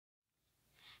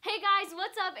Hey guys,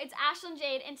 what's up? It's Ashlund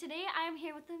Jade, and today I am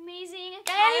here with the amazing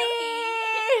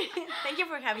CaELike. Thank you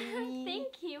for having me.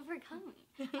 Thank you for coming.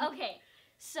 Okay,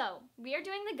 so we are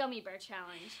doing the gummy bear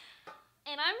challenge,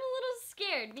 and I'm a little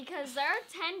scared because there are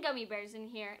 10 gummy bears in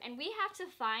here, and we have to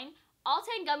find all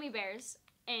 10 gummy bears.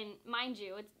 And mind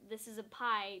you, this is a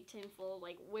pie tin full of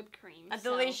like whipped cream. A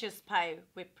delicious pie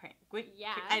whipped cream.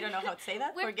 Yeah. I don't know how to say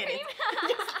that. Whipped Forget cream?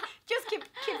 it. just keep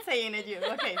saying it, you.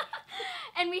 Okay.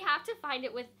 And we have to find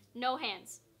it with no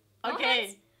hands. No Okay.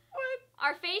 hands. What?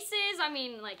 Our faces. I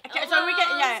mean, like. Okay, so we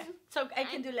can. So I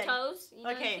can do like toes. You know,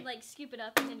 okay. you can like scoop it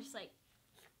up and then just like.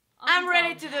 I'm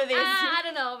ready to do this. I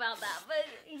don't know about that, but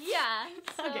yeah.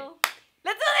 So okay.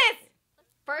 Let's do this.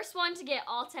 First one to get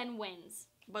all 10 wins.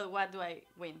 But what do I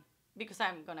win? Because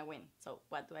I'm gonna win. So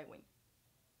what do I win?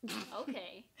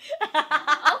 Okay.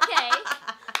 Okay.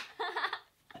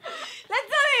 Let's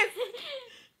do this.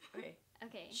 Okay.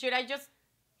 Okay. Should I just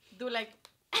do like,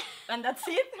 and that's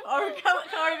it, or how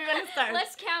are we gonna start?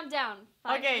 Let's count down.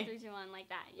 5, okay. 4, 3, 2, 1, like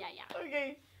that. Yeah, yeah.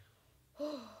 Okay.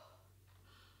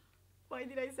 Why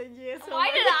did I say yes?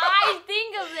 Why did I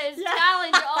think of this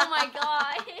challenge? Oh my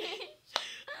god.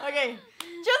 Okay.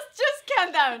 Just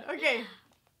count down. Okay.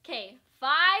 Okay.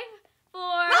 5, 4.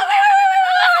 No,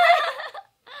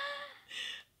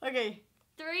 wait. Okay.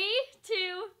 3,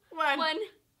 2, 1. 1.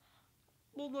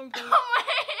 Oh my god. Oh my.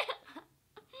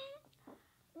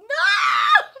 No!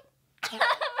 That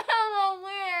felt so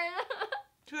weird.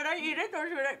 Should I eat it or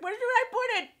should I? Where should I put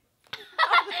it?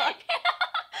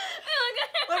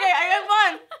 Okay, I got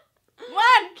 1.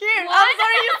 1. Here. What? I'm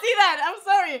sorry you see that. I'm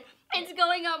sorry. It's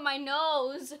going up my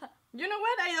nose. You know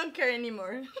what? I don't care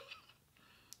anymore.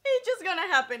 It's just gonna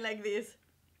happen like this.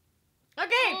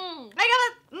 Okay. I got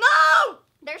it. No!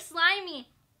 They're slimy.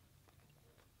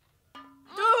 2.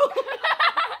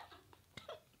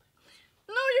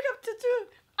 No, you have to 2.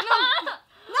 No.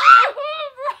 No!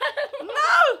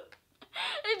 No!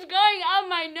 It's going up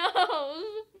my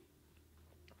nose.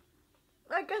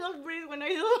 I cannot breathe when I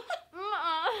do.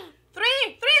 3.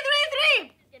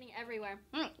 It's getting everywhere.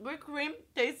 Whipped cream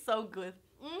tastes so good.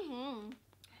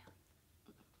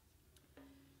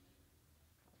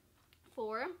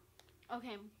 4.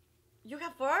 Okay. You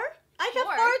have 4? I have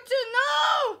 4. 4 too.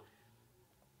 No!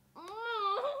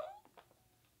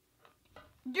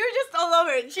 You're just all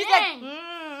over it. She's Dang.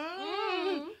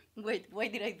 like, Wait, why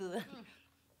did I do that?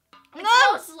 It's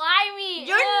No! so slimy.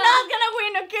 You're not gonna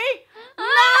win, okay?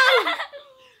 No!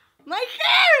 My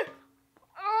hair!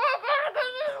 Oh my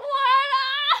god,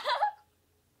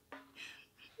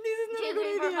 This is not 2, a good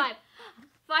 3, 4, idea. 5.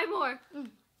 5 more.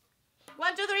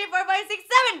 1, 2, 3, 4, 5, 6,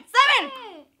 7. 7!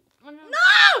 No! No!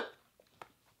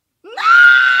 No!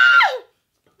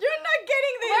 You're not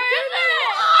getting this. Where You're is not-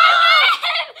 it? Oh!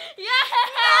 Yes!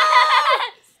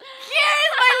 Here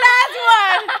is my last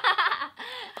one.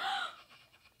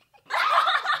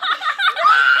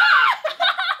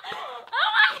 Oh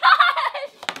my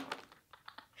gosh!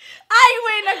 I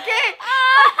win, okay?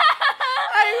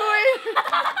 I win.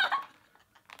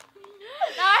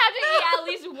 Now I have to eat at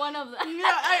least one of them.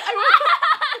 Yeah, I win.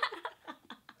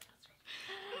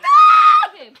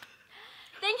 Okay.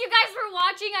 Thank you guys for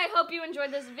watching. I hope you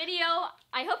enjoyed this video.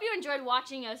 I hope you enjoyed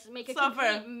watching us make a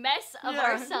complete mess of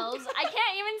ourselves. I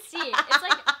can't even see it. It's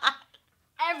like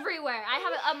everywhere. I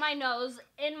have it up my nose,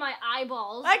 in my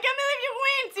eyeballs. I can't believe you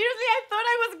win. Seriously, I thought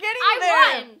I was getting I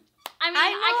there. won. I mean, I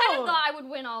know. kind of thought I would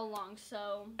win all along,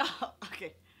 so Oh,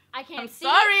 okay. I can't I'm see.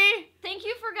 sorry. Thank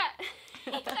you for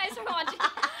you guys for watching.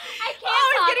 I can't Oh,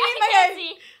 it's talk. getting in I my can't eye.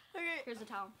 see. Okay. Here's the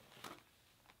towel.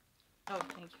 Oh,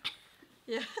 thank you.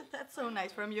 Yeah, that's so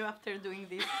nice from you after doing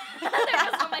this. There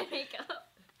goes all my makeup.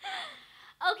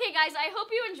 Okay, guys, I hope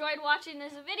you enjoyed watching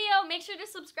this video. Make sure to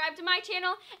subscribe to my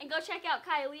channel and go check out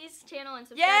CaELike's channel and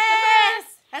subscribe to hers.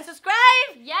 Yes! And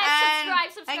subscribe! Yes,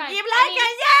 and subscribe. And give like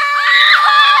and